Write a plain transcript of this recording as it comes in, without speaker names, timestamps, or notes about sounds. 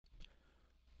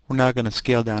We're now going to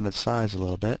scale down its size a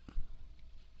little bit.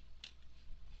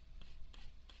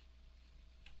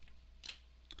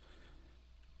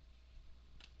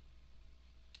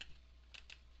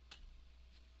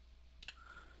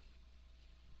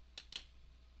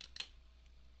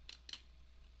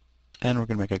 And we're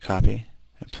going to make a copy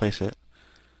and place it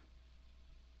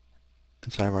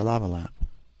inside of our lava lamp.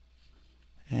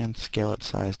 And scale its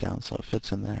size down so it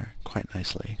fits in there quite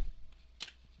nicely.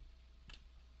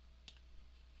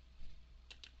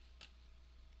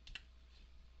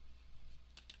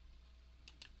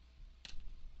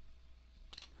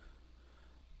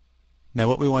 Now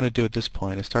what we want to do at this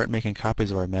point is start making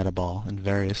copies of our metaball in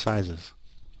various sizes.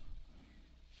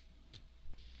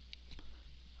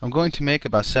 I'm going to make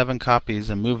about 7 copies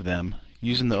and move them,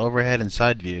 using the overhead and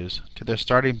side views, to their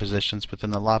starting positions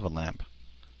within the lava lamp.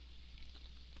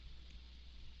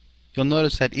 You'll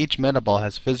notice that each metaball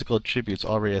has physical attributes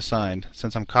already assigned,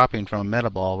 since I'm copying from a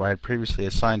metaball where I had previously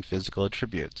assigned physical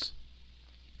attributes.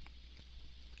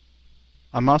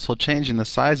 I'm also changing the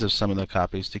size of some of the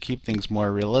copies to keep things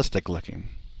more realistic looking.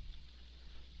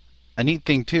 A neat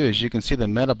thing too is you can see the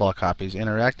metaball copies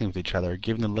interacting with each other,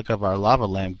 giving the look of our lava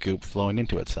lamp goop flowing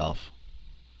into itself.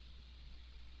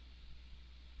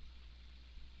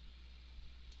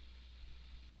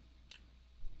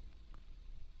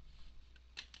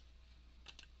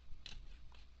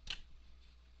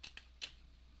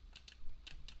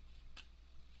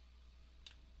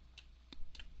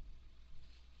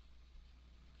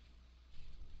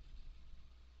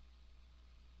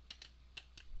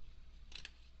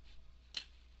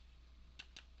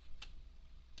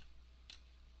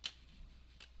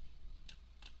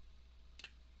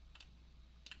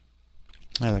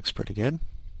 That looks pretty good.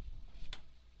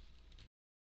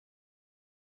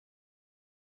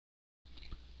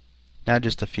 Now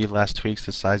just a few last tweaks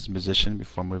to size and position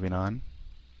before moving on.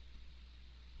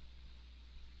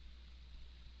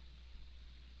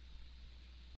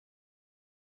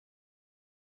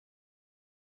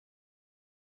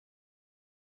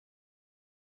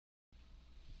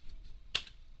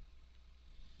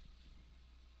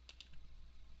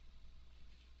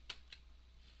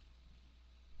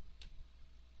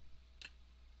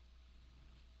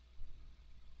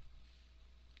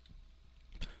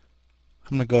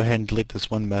 I'm going to go ahead and delete this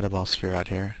one metaball sphere out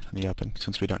here in the open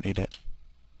since we don't need it.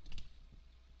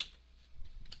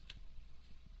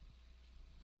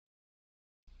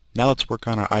 Now let's work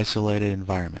on our isolated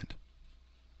environment.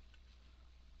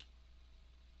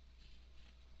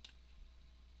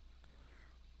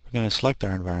 We're going to select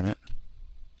our environment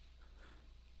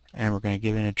and we're going to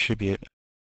give it an attribute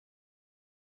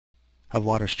of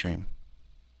water stream.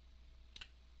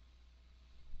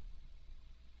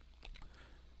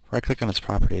 Right click on its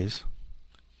properties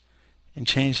and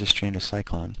change the stream to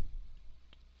cyclone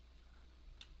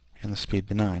and the speed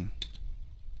to 9.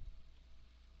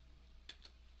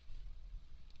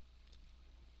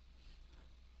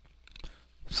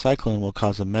 Cyclone will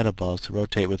cause the metaballs to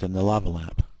rotate within the lava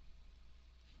lamp.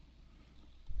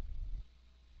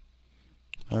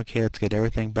 Okay, let's get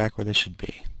everything back where they should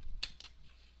be.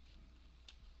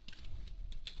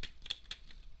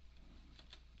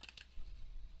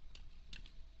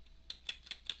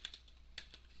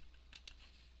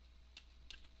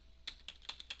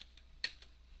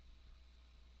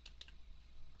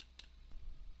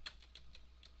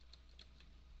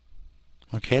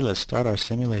 Okay, let's start our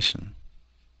simulation.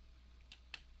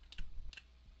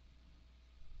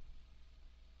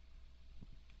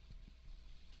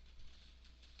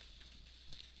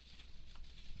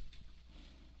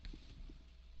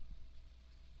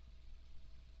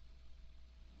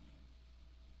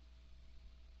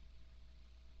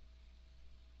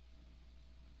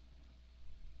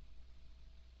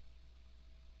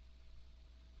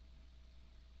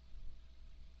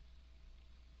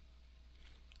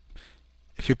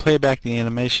 If you play back the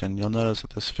animation, you'll notice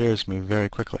that the spheres move very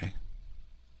quickly.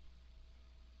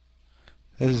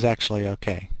 This is actually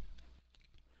okay.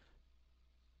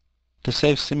 To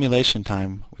save simulation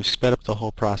time, we've sped up the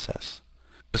whole process.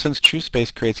 But since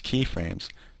trueSpace creates keyframes,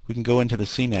 we can go into the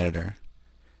scene editor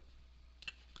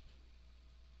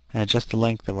and adjust the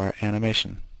length of our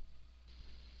animation.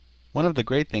 One of the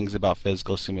great things about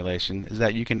physical simulation is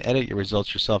that you can edit your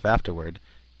results yourself afterward,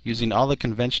 using all the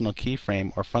conventional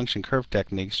keyframe or function curve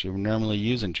techniques you normally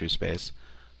use in trueSpace,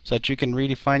 so that you can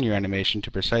redefine your animation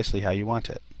to precisely how you want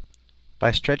it.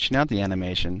 By stretching out the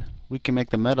animation, we can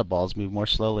make the metaballs move more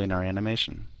slowly in our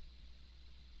animation.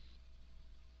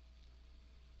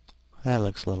 That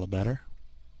looks a little better.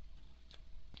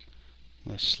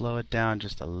 I'm going to slow it down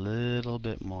just a little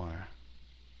bit more.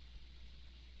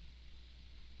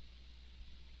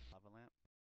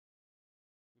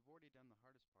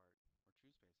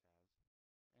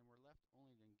 And we're left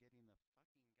only than getting the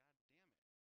fucking goddamn it.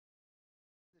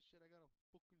 This shit I gotta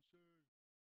fucking say.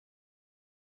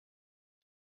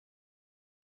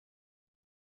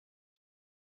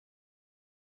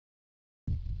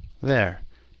 There.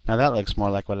 Now that looks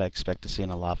more like what I expect to see in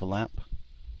a lava lamp.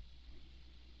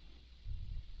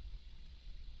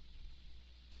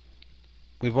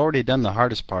 We've already done the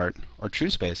hardest part, or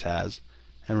trueSpace has,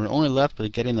 and we're only left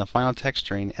with getting the final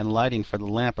texturing and lighting for the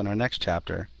lamp in our next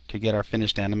chapter to get our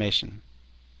finished animation.